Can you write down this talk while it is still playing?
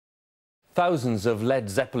Thousands of Led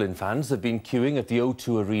Zeppelin fans have been queuing at the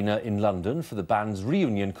O2 Arena in London for the band's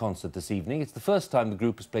reunion concert this evening. It's the first time the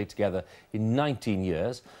group has played together in 19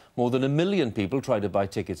 years. More than 1 million people tried to buy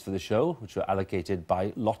tickets for the show, which were allocated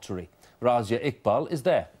by lottery. Razia Iqbal is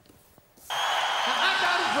there.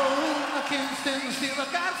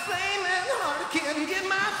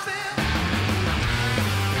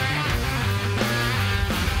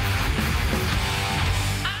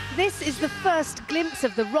 This is the first glimpse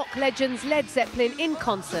of the rock legends Led Zeppelin in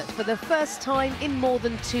concert for the first time in more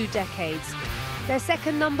than 2 decades. Their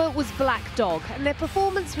second number was Black Dog, and their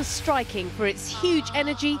performance was striking for its huge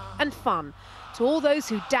energy and fun. To all those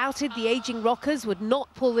who doubted the ageing rockers would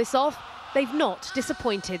not pull this off, they've not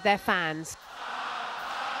disappointed their fans.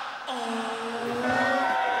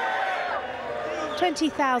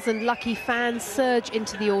 20,000 lucky fans surge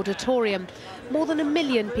into the auditorium. More than 1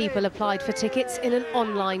 million people applied for tickets in an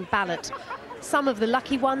online ballot. Some of the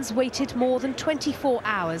lucky ones waited more than 24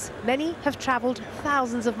 hours. Many have travelled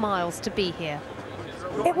thousands of miles to be here.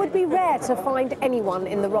 It would be rare to find anyone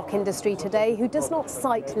in the rock industry today who does not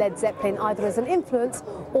cite Led Zeppelin either as an influence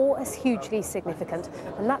or as hugely significant.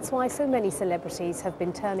 And that's why so many celebrities have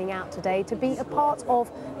been turning out today to be a part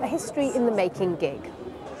of a history-in-the-making gig.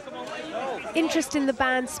 Interest in the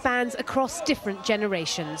band spans across different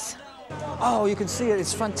generations. Oh, you can see it.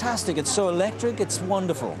 It's fantastic. It's so electric. It's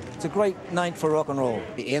wonderful. It's a great night for rock and roll.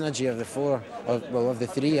 The energy of the four, of the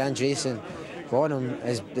three and Jason Bonham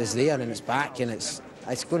is there and it's back, and it's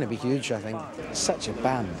going to be huge, I think. Such a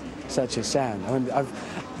band, such a sound. I mean,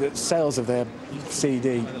 the sales of their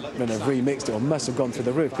CD when they've remixed it must have gone through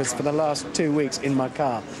the roof, because for the last 2 weeks in my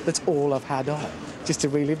car, that's all I've had on, just to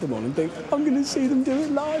relive them all and think, I'm going to see them do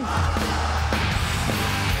it live.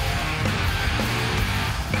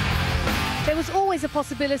 There was always a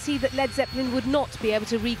possibility that Led Zeppelin would not be able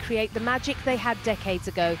to recreate the magic they had decades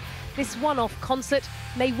ago. This one-off concert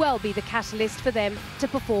may well be the catalyst for them to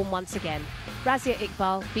perform once again. Razia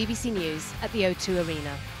Iqbal, BBC News at the O2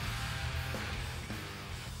 Arena.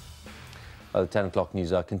 The 10 o'clock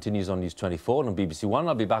news continues on News 24 and on BBC One.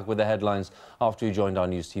 I'll be back with the headlines after you joined our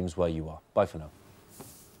news teams where you are. Bye for now.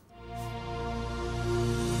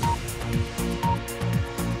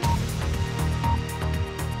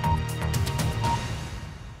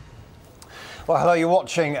 Well, hello, you're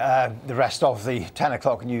watching the rest of the 10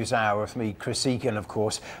 o'clock news hour with me, Chris Egan, of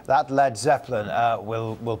course. That Led Zeppelin,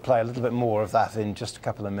 we'll play a little bit more of that in just a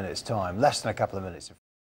couple of minutes' time, less than a couple of minutes.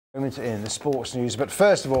 In the sports news, but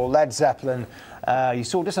first of all, Led Zeppelin, you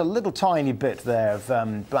saw just a little tiny bit there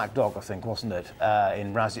of Black Dog, I think, wasn't it,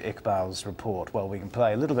 in Razia Iqbal's report. Well, we can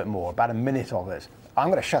play a little bit more, about a minute of it. I'm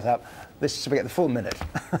going to shut up. This is to get the full minute.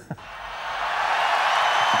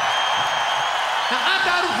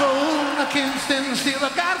 I can't stand still, I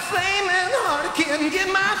got a flaming heart, I can't get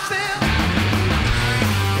myself.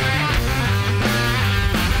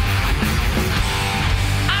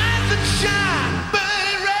 Eyes that shine,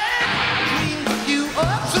 burning red, dreams of you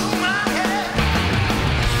up to my head.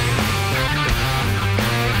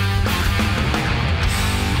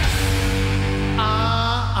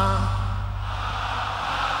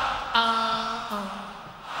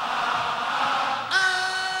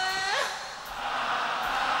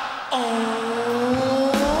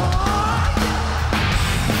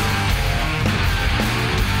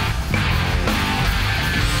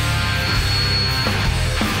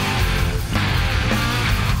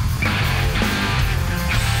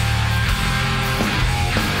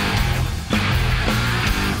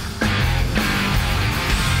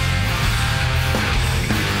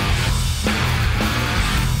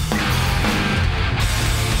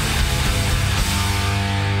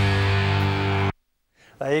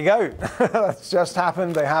 There you go. That's just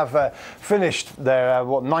happened. They have finished their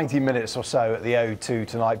 90 minutes or so at the O2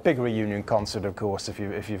 tonight. Big reunion concert, of course, if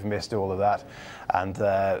you've missed all of that. And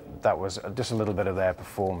that was just a little bit of their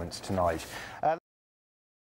performance tonight.